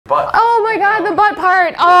butt. Oh my God, the butt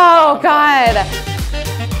part. Oh God.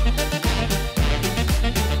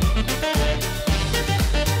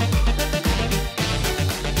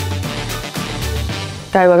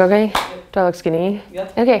 Do I look okay? Do I look skinny?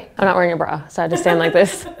 Yep. Okay, I'm not wearing a bra, so I just stand like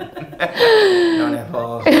this. No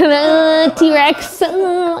nipples. T-Rex.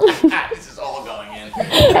 This is all going in.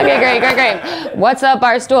 Okay, great. What's up,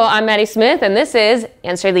 Barstool? I'm Maddy Smith, and this is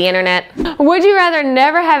Answer the Internet. Would you rather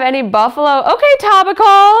never have any buffalo, okay, topical,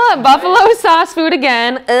 buffalo sauce food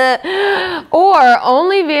again, or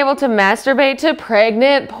only be able to masturbate to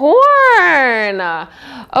pregnant porn?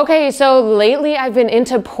 Okay, so lately I've been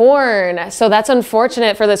into porn, so that's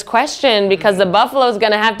unfortunate for this question because the buffalo's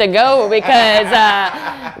gonna have to go because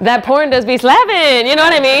that porn does be slapping, you know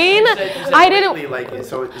what I mean? I didn't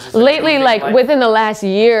lately, like within the last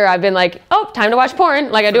year, I've been like, oh, time to watch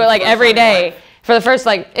porn. Like I do it like every day. For the first,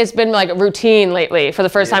 like, it's been like routine lately for the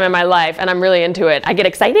first time in my life, and I'm really into it. I get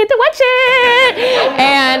excited to watch it.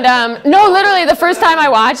 And no, literally the first time I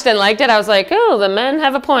watched and liked it, I was like, oh, the men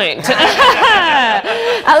have a point.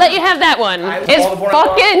 I'll let you have that one. It's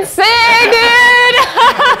fucking sick,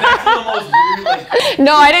 dude.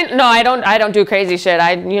 No, I didn't. No, I don't do crazy shit.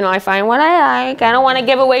 I find what I like. I don't want to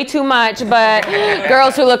give away too much, but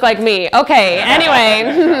girls who look like me. Okay.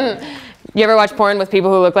 Anyway. You ever watch porn with people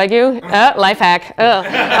who look like you? Life hack.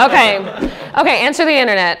 Okay, answer the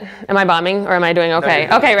internet. Am I bombing or am I doing okay?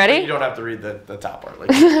 No, okay, ready? You don't have to read the top part.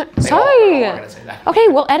 Like, sorry. Okay,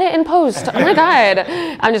 we'll edit and post. Oh my God.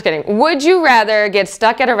 I'm just kidding. Would you rather get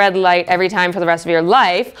stuck at a red light every time for the rest of your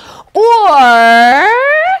life or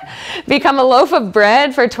become a loaf of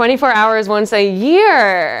bread for 24 hours once a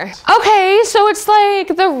year? Okay, so it's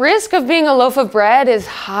like the risk of being a loaf of bread is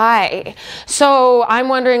high. So I'm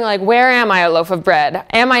wondering, like, where am I a loaf of bread?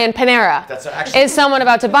 Am I in Panera? Is someone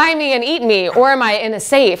about to buy me and eat me? Or am I in a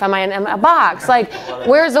safe? Am I in a box? Like,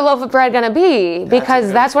 where's the loaf of bread gonna be?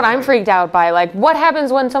 Because that's what I'm freaked out by. Like, what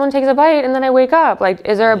happens when someone takes a bite and then I wake up? Like,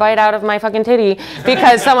 is there a bite out of my fucking titty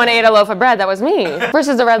because someone ate a loaf of bread that was me?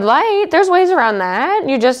 Versus the red light, there's ways around that.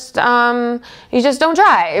 You just don't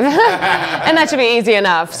drive. And that should be easy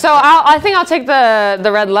enough. So I think I'll take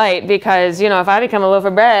the red light because, if I become a loaf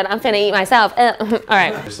of bread, I'm finna eat myself. All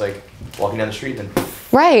right. Just like walking down the street and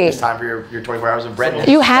right. It's time for your 24 hours of bread.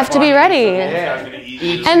 You have to be ready.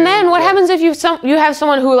 And then what happens if you have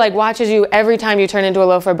someone who like watches you every time you turn into a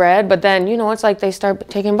loaf of bread, but then it's like they start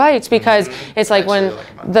taking bites because it's like when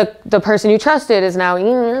the person you trusted is now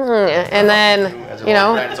and then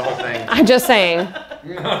it's a whole thing. I'm just saying.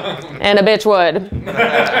 And a bitch would.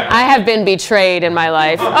 I have been betrayed in my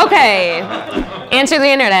life. Okay. Answer the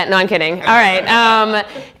internet. No, I'm kidding. All right.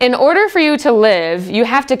 In order for you to live, you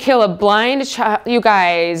have to kill a blind child. You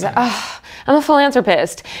guys, I'm a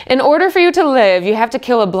philanthropist. In order for you to live, you have to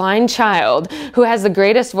kill a blind child who has the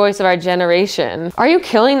greatest voice of our generation. Are you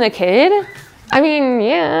killing the kid? I mean,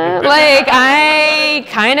 yeah, like I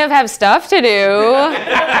kind of have stuff to do.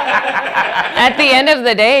 At the end of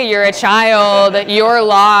the day, you're a child. Your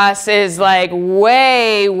loss is like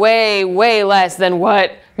way, way, way less than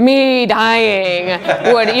what me dying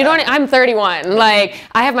would. I'm 31. Like,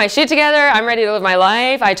 I have my shit together. I'm ready to live my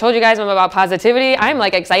life. I told you guys I'm about positivity. I'm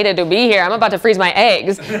like excited to be here. I'm about to freeze my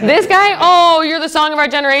eggs. This guy, oh, you're the song of our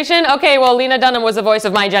generation? Okay, well, Lena Dunham was the voice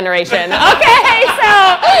of my generation. Okay,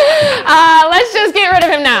 so let's just get rid of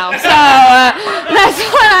him now. So that's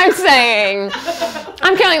what I'm saying.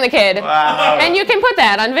 I'm killing the kid. Wow. And you can put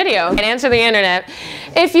that on video and answer the internet.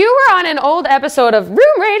 If you were on an old episode of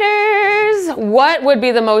Room Raiders, what would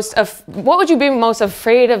you be most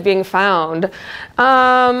afraid of being found?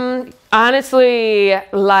 Honestly,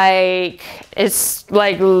 like, it's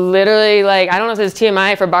like literally like, I don't know if it's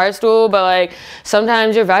TMI for Barstool, but like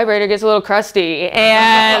sometimes your vibrator gets a little crusty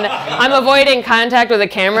and I'm avoiding contact with the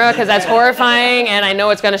camera because that's horrifying and I know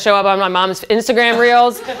it's going to show up on my mom's Instagram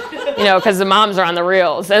reels, because the moms are on the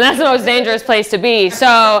reels and that's the most dangerous place to be. So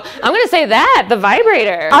I'm going to say that, the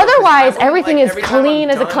vibrator. Otherwise, everything is clean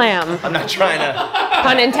as a clam. I'm not trying to.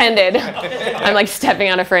 Pun intended. I'm like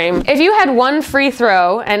stepping on a frame. If you had one free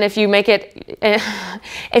throw and if you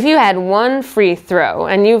had one free throw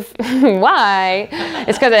and why?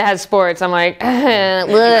 It's because it has sports. I'm like,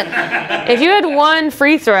 if you had one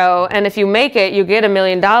free throw and if you make it, you get $1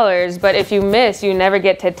 million, but if you miss, you never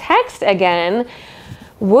get to text again.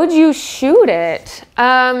 Would you shoot it?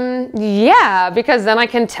 Yeah, because then I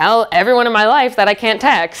can tell everyone in my life that I can't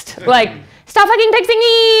text. Like, stop fucking texting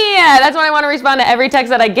me! That's why I want to respond to every text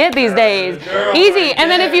that I get these days. Easy.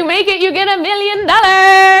 And then if you make it, you get $1 million.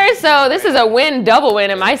 So this is a win, double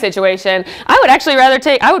win in my situation. I would actually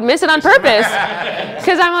I would miss it on purpose.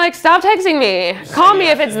 Because I'm like, stop texting me. Call me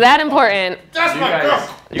if it's that important. That's my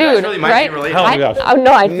girl. Dude, really might right? be related. Oh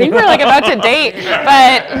no, I think we're like about to date,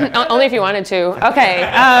 but only if you wanted to.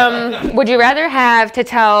 Okay. Would you rather have to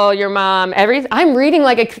tell your mom everything? I'm reading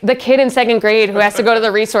like the kid in 2nd grade who has to go to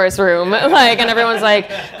the resource room, like, and everyone's like,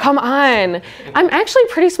 "Come on." I'm actually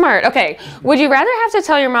pretty smart. Okay. Would you rather have to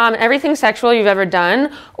tell your mom everything sexual you've ever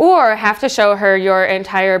done, or have to show her your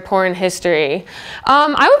entire porn history? I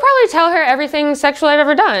would probably tell her everything sexual I've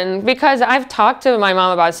ever done, because I've talked to my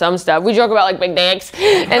mom about some stuff. We joke about like big dicks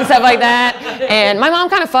and stuff like that. And my mom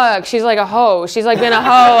kind of fucks. She's like a hoe. She's like been a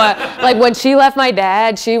hoe. Like when she left my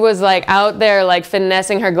dad, she was like out there like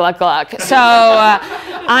finessing her gluck gluck. So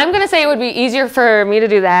I'm gonna say it would be easier for me to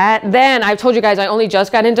do that. Then I've told you guys I only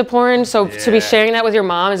just got into porn, so to be sharing that with your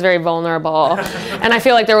mom is very vulnerable. And I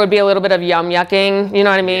feel like there would be a little bit of yum yucking, you know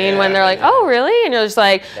what I mean? When they're like, oh really? And you're just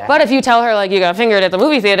like, but if you tell her like you got fingered at the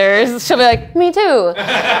movie theaters, she'll be like, me too.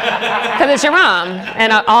 Because it's your mom,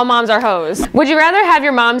 and all moms are hoes. Would you rather have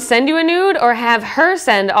your mom send you a nude or have her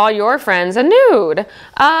send all your friends a nude?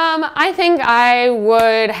 I think I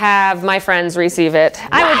would have my friends receive it.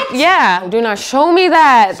 What? I would, yeah. Do not show me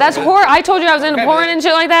that. That's horror. I told you I was into porn and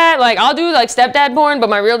shit like that. Like I'll do like stepdad porn, but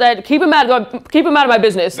my real dad, keep him out of my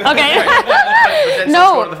business. Okay.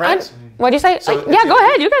 No. What'd you say? So yeah, go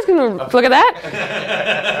ahead. You guys can look at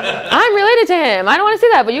that. I'm related to him. I don't want to see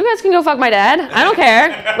that, but you guys can go fuck my dad. I don't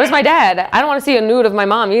care. Where's my dad? I don't want to see a nude of my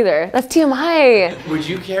mom either. That's TMI. Would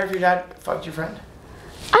you care if your dad fucked your friend?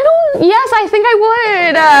 Yes, I think I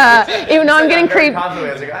would. Even though I'm getting creeped.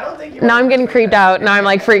 Now I'm getting creeped out. Now I'm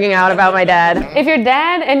like freaking out about my dad. If your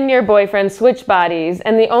dad and your boyfriend switch bodies,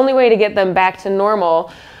 and the only way to get them back to normal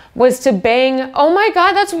was to bang, oh my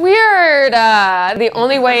God, that's weird. The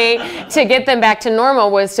only way to get them back to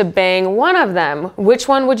normal was to bang one of them. Which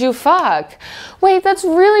one would you fuck? Wait, that's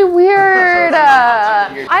really weird.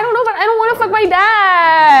 I don't know, but I don't want to fuck my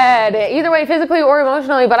dad. Either way, physically or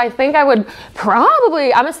emotionally, but I think I would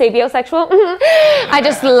probably, I'm a sapiosexual. I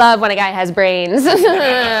just love when a guy has brains.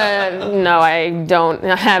 No, I don't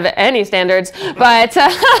have any standards, but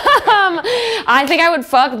I think I would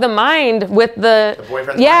fuck the mind with the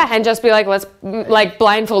boyfriend's mind? And just be like, let's like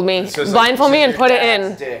blindfold me. So blindfold me and put it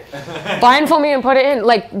in. Blindfold me and put it in.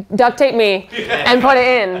 Like duct tape me and put it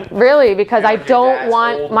in. Really, because I don't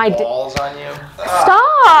want my balls on you.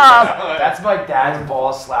 Stop! That's my dad's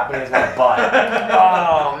balls slapping his butt.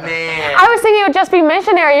 Oh man. I was thinking it would just be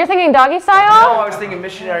missionary. You're thinking doggy style? No, I was thinking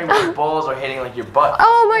missionary with your balls are hitting like your butt.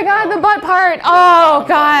 Oh my God, the butt part. Oh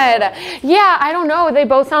God. Yeah, I don't know. They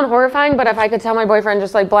both sound horrifying, but if I could tell my boyfriend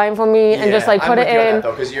just like blindfold me and just like put it in.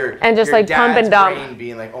 And just like pump and dump. Brain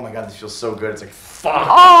being like, oh my God, this feels so good. It's like, fuck.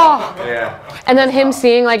 Oh. Yeah. And then him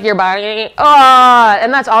seeing like your body. Oh.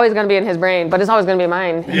 And that's always going to be in his brain, but it's always going to be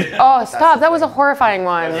mine. Yeah. Oh, stop. That was a horrifying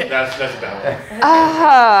one. That's a bad one.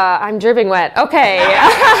 I'm dripping wet. Okay.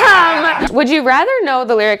 Would you rather know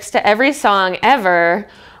the lyrics to every song ever,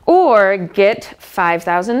 or get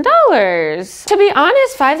 $5,000? To be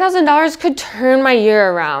honest, $5,000 could turn my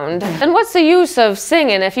year around. And what's the use of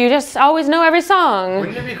singing if you just always know every song?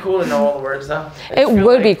 Wouldn't it be cool to know all the words though? It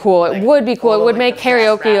would be cool. It would be cool. It would make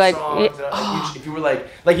karaoke like. If you were like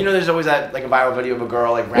you know, there's always that like a viral video of a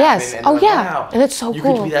girl like rapping. Yes. And oh like, yeah. wow, and it's so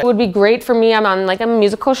cool. It would be great for me. I'm on like a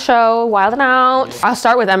musical show, Wild 'N Out. I'll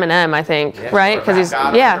start with Eminem, I think, right? Because he's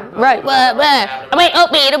right.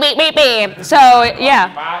 So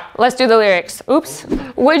yeah, let's do the lyrics. Oops.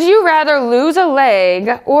 Would you rather lose a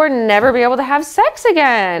leg or never be able to have sex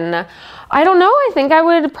again? I don't know. I think I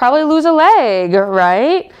would probably lose a leg,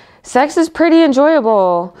 right? Sex is pretty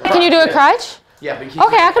enjoyable. Can you do a crutch? Yeah, but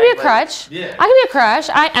okay, I can be a crutch. Yeah. I can be a crutch.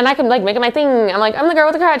 And I can like make it my thing. I'm like, I'm the girl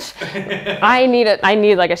with the crutch. I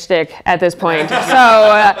need like a shtick at this point. So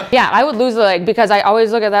yeah, I would lose the leg because I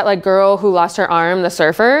always look at that like girl who lost her arm, the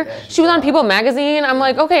surfer. She was on People magazine. I'm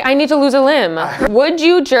like, okay, I need to lose a limb. Would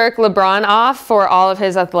you jerk LeBron off for all of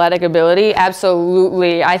his athletic ability?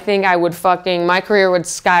 Absolutely. I think I would my career would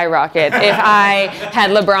skyrocket if I had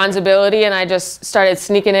LeBron's ability and I just started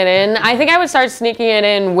sneaking it in. I think I would start sneaking it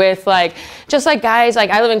in with like, just like guys, like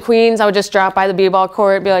I live in Queens, I would just drop by the b-ball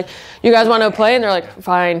court, be like, you guys want to play? And they're like,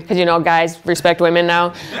 fine, because you know guys respect women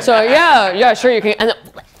now. So yeah, sure you can.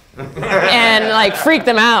 And like freak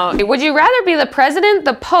them out. Would you rather be the president,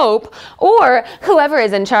 the Pope, or whoever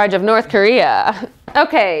is in charge of North Korea?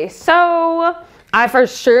 Okay, so I for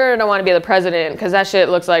sure don't want to be the president because that shit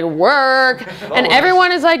looks like work. And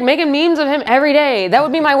everyone is like making memes of him every day. That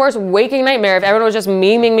would be my worst waking nightmare if everyone was just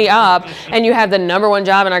memeing me up and you have the #1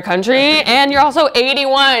 job in our country and you're also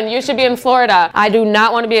 81. You should be in Florida. I do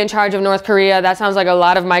not want to be in charge of North Korea. That sounds like a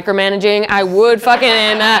lot of micromanaging. I would fucking,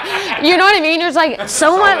 you know what I mean? You're just like,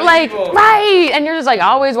 somewhat like, right. And you're just like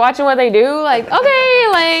always watching what they do. Like, okay,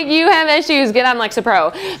 like you have issues, get on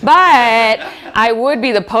Lexapro. But I would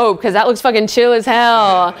be the Pope because that looks fucking chill as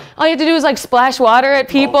hell. All you have to do is like splash water at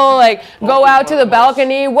people, like go out to the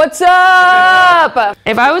balcony. What's up?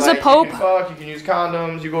 If I was a Pope, you can fuck, you can use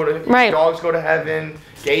condoms. You go to dogs go to heaven.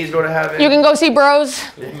 Gays go to heaven. You can go see bros.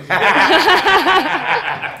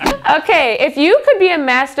 Okay, if you could be a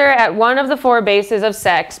master at one of the 4 bases of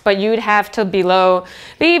sex, but you'd have to be below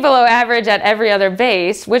average at every other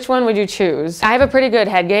base, which one would you choose? I have a pretty good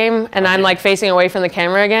head game, and I'm like facing away from the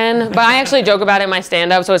camera again, but I actually joke about it in my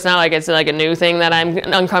stand-up, so it's not like it's like a new thing that I'm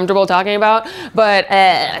uncomfortable talking about. But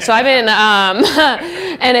so I've been,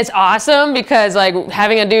 and it's awesome because like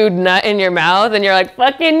having a dude nut in your mouth, and you're like,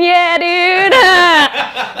 fucking yeah, dude.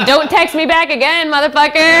 Don't text me back again,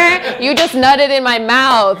 motherfucker. You just nutted in my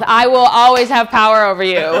mouth. I will always have power over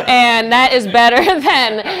you. And that is better than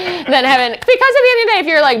having, because at the end of the day, if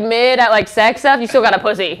you're like mid at like sex stuff, you still got a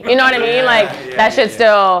pussy. You know what I mean? Like that shit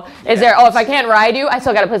still is there. Oh, if I can't ride you, I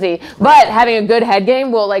still got a pussy. But having a good head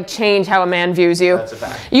game will like change how a man views you. That's a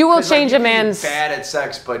fact. You will change a man's. Bad at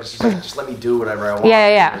sex, but it's just like, just let me do whatever I want.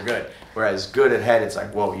 Yeah. You're good. Whereas good at head, it's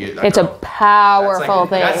like, whoa, it's a powerful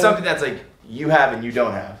thing. That's something that's like, you have and you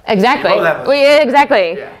don't have. Exactly.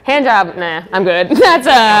 Exactly. Yeah. Hand job, nah, I'm good. That's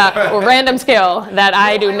a random skill that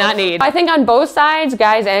I do not need. I think on both sides,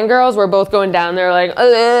 guys and girls, we're both going down there like,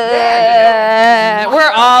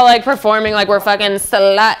 we're all like performing like we're fucking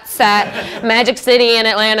sluts at Magic City in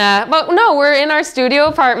Atlanta. But no, we're in our studio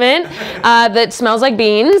apartment that smells like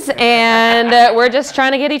beans, and we're just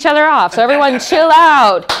trying to get each other off. So everyone chill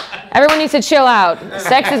out. Everyone needs to chill out.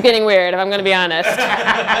 Sex is getting weird, if I'm going to be honest.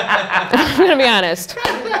 I'm going to be honest.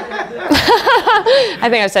 I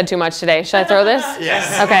think I've said too much today. Should I throw this?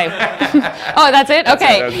 Yes. Okay. Oh, that's it?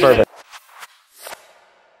 Okay. That's perfect.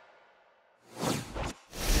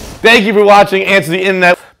 Thank you for watching Answer the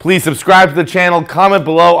Internet. Please subscribe to the channel, comment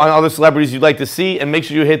below on other celebrities you'd like to see, and make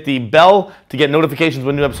sure you hit the bell to get notifications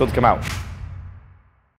when new episodes come out.